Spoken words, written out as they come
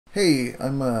Hey,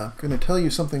 I'm going to tell you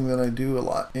something that I do a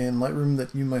lot in Lightroom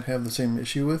that you might have the same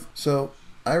issue with. So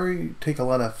I take a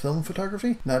lot of film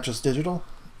photography, not just digital,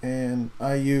 and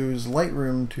I use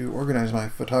Lightroom to organize my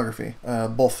photography,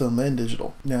 both film and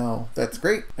digital. Now, that's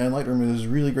great, and Lightroom is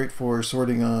really great for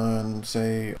sorting on,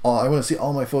 say, I want to see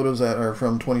all my photos that are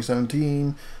from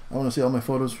 2017. I want to see all my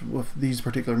photos with these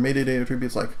particular metadata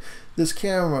attributes like this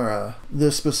camera,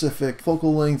 this specific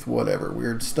focal length, whatever,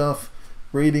 weird stuff,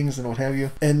 ratings and what have you.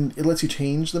 And it lets you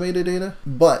change the metadata,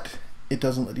 but it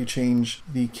doesn't let you change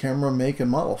the camera make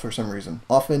and model for some reason.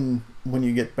 Often when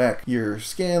you get back your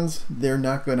scans, they're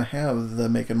not going to have the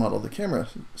make and model of the camera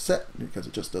set because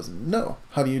it just doesn't know.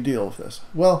 How do you deal with this?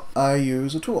 Well, I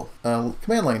use a tool, a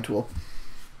command line tool.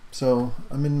 So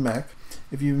I'm in Mac.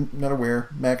 If you're not aware,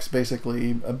 Mac's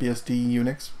basically a BSD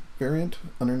Unix variant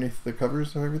underneath the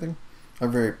covers of everything. A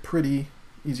very pretty,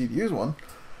 easy to use one.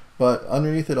 But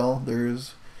underneath it all,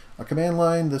 there's a command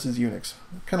line. This is Unix.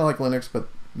 Kind of like Linux, but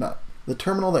not. The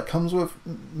terminal that comes with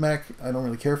Mac, I don't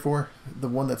really care for. The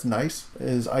one that's nice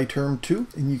is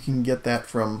iTerm2, and you can get that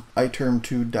from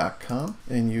iterm2.com.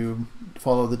 And you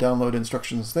follow the download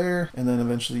instructions there, and then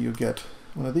eventually you get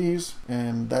one of these,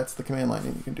 and that's the command line.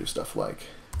 And you can do stuff like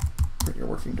create your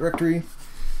working directory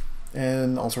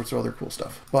and all sorts of other cool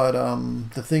stuff. But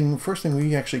first thing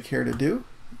we actually care to do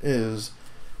is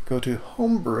go to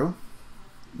Homebrew,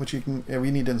 which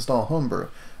we need to install Homebrew,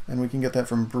 and we can get that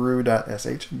from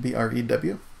brew.sh,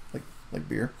 B-R-E-W, like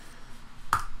beer.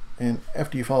 And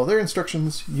after you follow their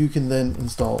instructions, you can then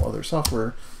install other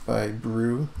software by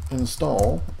brew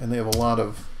install, and they have a lot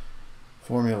of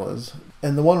formulas.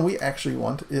 And the one we actually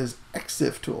want is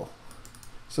exiftool.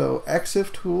 So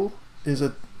exiftool is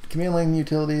a command line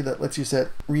utility that lets you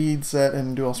read, set,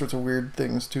 and do all sorts of weird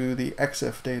things to the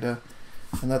exif data.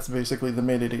 And that's basically the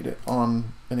metadata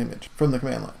on an image from the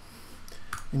command line.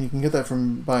 And you can get that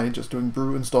by just doing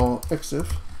brew install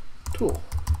exif tool.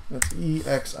 That's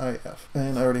E-X-I-F.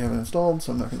 And I already have it installed,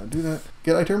 so I'm not going to do that.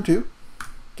 Get iterm2,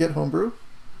 get homebrew,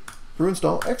 brew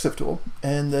install exif tool,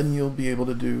 and then you'll be able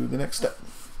to do the next step,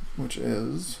 which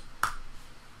is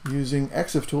using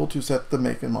exif tool to set the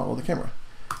make and model of the camera.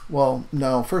 Well,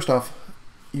 now first off,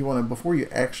 before you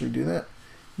actually do that,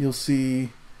 you'll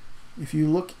see, if you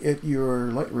look at your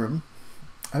Lightroom,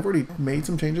 I've already made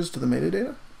some changes to the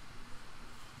metadata.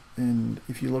 And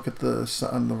if you look at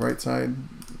on the right side,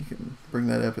 you can bring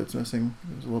that up. It's missing.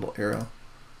 There's a little arrow.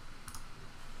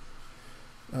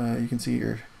 You can see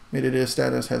your metadata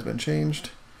status has been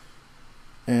changed.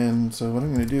 And so what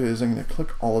I'm going to do is I'm going to click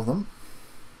all of them.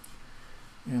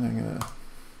 And I'm going to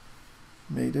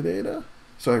metadata.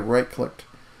 So I right-clicked,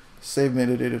 save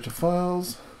metadata to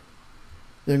files.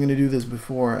 Then I'm going to do this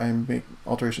before I make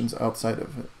alterations outside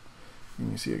of it.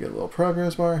 And you see I get a little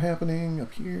progress bar happening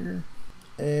up here.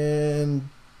 And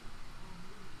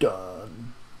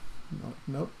done.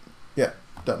 Nope. Yeah,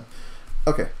 done.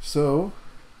 Okay, so,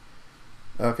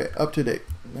 up to date.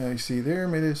 Now you see there,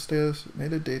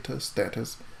 metadata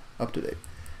status, up to date.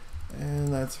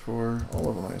 And that's for all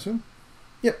of them, I assume.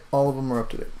 Yep, all of them are up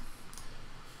to date.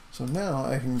 So now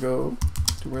I can go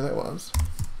to where that was.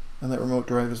 And that remote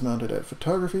drive is mounted at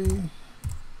photography,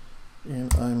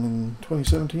 and I'm in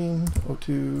 2017,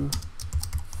 02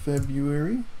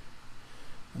 February,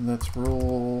 and that's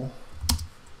roll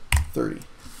 30.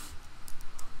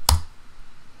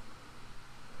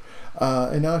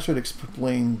 And now I should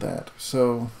explain that.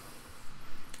 So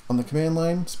on the command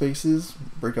line, spaces,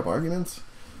 break up arguments.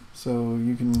 So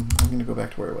I'm going to go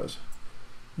back to where I was.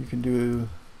 You can do,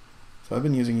 so I've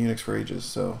been using Unix for ages,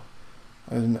 so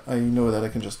I know that I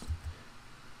can just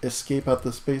escape out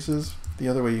the spaces. The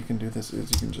other way you can do this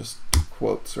is you can just do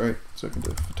quotes, right? So I can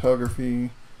do photography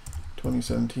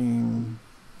 2017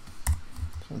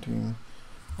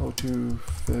 02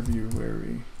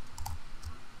 February.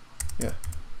 Yeah.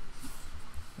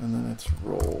 And then it's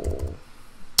roll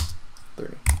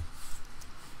 30.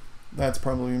 That's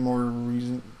probably more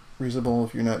reasonable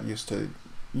if you're not used to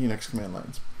Unix command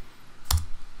lines.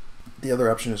 The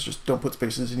other option is just don't put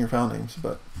spaces in your file names,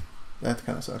 but that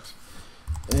kind of sucks.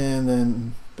 And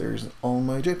then there's all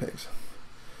my JPEGs.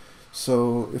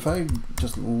 So if I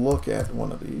just look at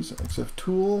one of these,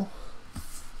 exiftool,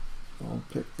 I'll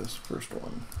pick this first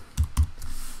one.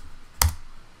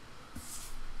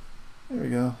 There we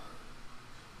go.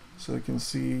 So I can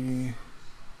see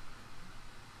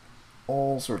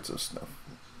all sorts of stuff.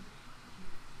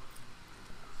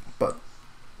 But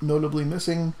notably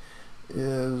missing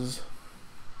is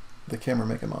the camera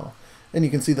make and model. And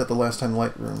you can see that the last time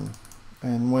Lightroom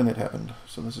and when it happened.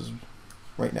 So this is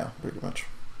right now, pretty much.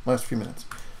 Last few minutes.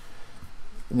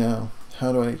 Now,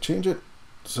 how do I change it?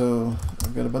 So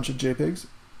I've got a bunch of JPEGs.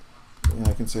 and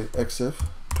I can say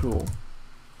exiftool,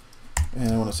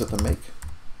 and I want to set the make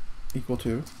equal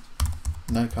to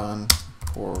Nikon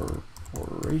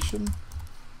Corporation.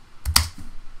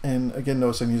 And again,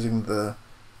 notice I'm using the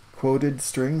quoted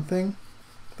string thing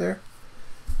there.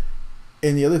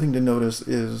 And the other thing to notice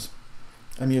is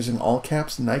I'm using all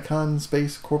caps Nikon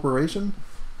space Corporation.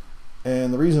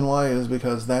 And the reason why is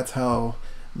because that's how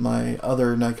my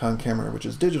other Nikon camera, which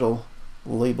is digital,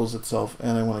 labels itself,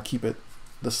 and I want to keep it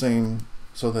the same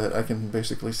so that I can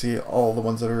basically see all the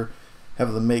ones that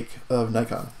have the make of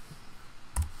Nikon.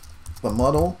 The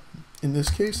model in this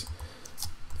case,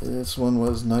 this one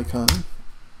was Nikon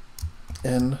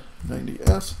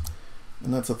N90S,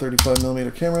 and that's a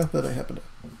 35mm camera that I happen to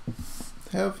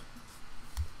have.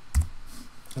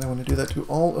 And I want to do that to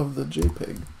all of the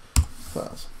JPEG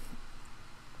files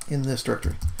in this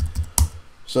directory.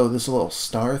 So this little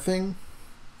star thing,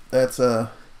 that's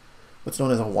what's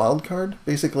known as a wildcard.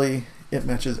 Basically, it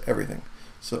matches everything.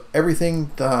 So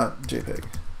everything.jpg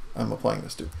I'm applying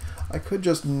this to. I could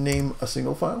just name a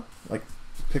single file, like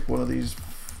pick one of these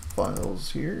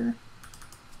files here.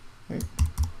 Right.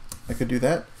 I could do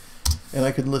that, and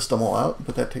I could list them all out,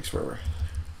 but that takes forever.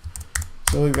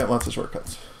 So we've got lots of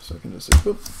shortcuts. So I can just say,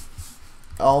 boop,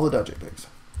 all the .jpgs.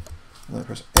 And then I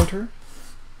press enter.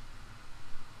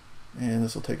 And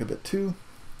this will take a bit too.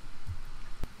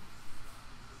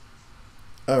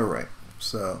 Alright,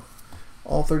 so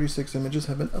all 36 images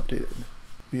have been updated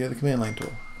via the command line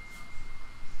tool.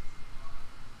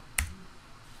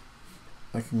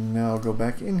 I can now go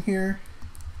back in here,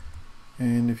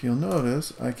 and if you'll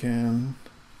notice, I can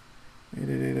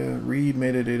read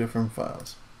metadata from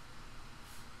files.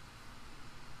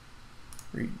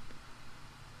 Read.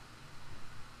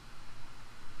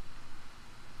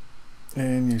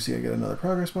 And you see I get another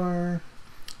progress bar.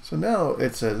 So now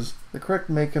it says the correct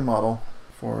make and model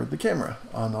for the camera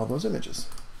on all those images.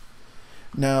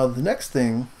 Now the next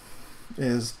thing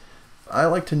is I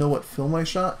like to know what film I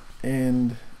shot,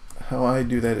 and how I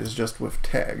do that is just with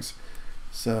tags.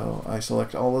 So I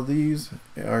select all of these,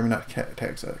 or not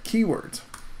tags, keywords.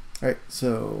 Alright,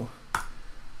 so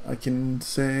I can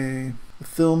say the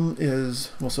film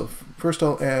is, well, so first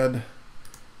I'll add,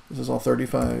 this is all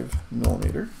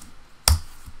 35mm.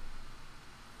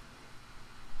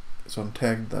 So I'm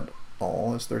tagged that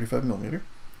all as 35mm.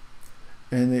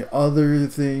 And the other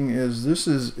thing is this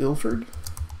is Ilford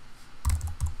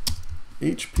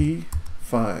HP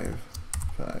 5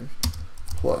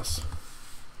 plus.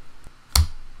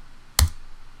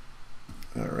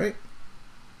 Alright.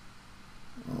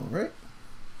 Alright.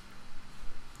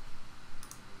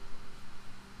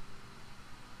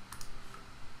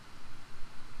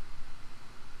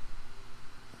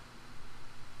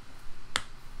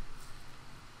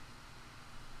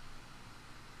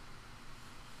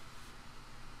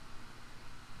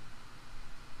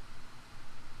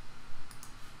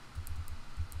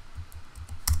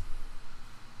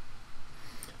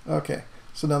 Okay,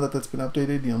 so now that that's been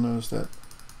updated, you'll notice that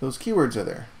those keywords are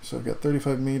there. So I've got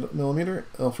 35mm,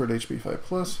 Ilford HP5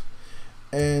 plus,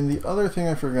 and the other thing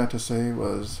I forgot to say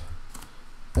was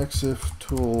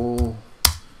exiftool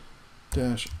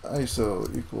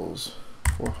 -ISO equals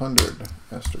 400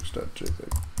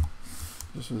 *.jpg.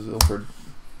 This was Ilford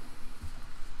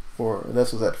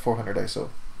this was at 400 ISO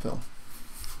film.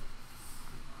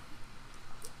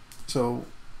 So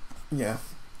yeah,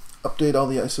 update all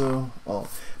the ISO.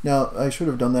 Now I should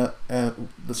have done that at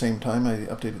the same time I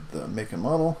updated the make and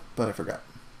model, but I forgot.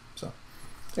 So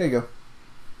there you go.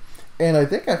 And I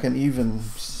think I can even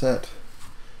set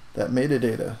that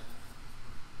metadata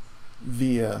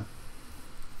via,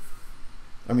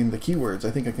 I mean the keywords,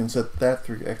 I think I can set that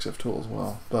through exiftool as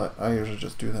well, but I usually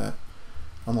just do that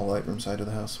on the Lightroom side of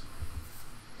the house.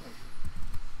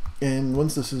 And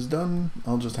once this is done,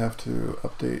 I'll just have to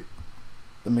update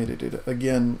the metadata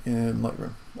again in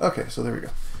Lightroom. Okay, so there we go.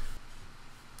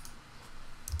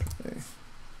 Okay.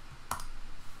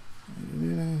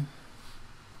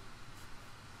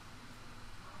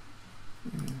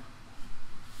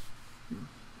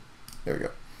 There we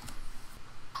go.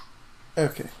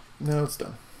 Okay, now it's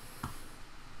done.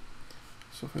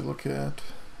 So if we look at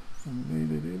the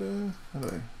metadata, how do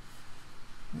let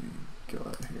me go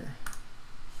out of here.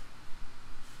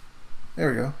 There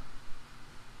we go.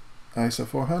 ISO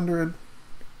 400,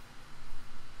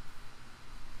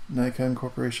 Nikon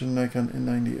Corporation, Nikon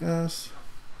N90S,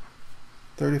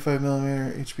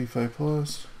 35mm HP5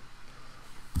 plus,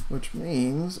 which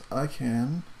means I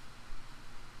can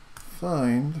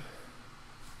find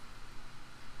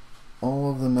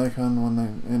all of the Nikon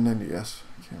N90S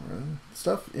camera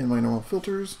stuff in my normal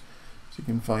filters, so you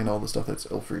can find all the stuff that's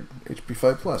Ilford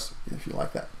HP5 plus if you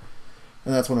like that.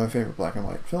 And that's one of my favorite black and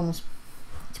white films.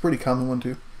 It's a pretty common one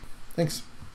too. Thanks.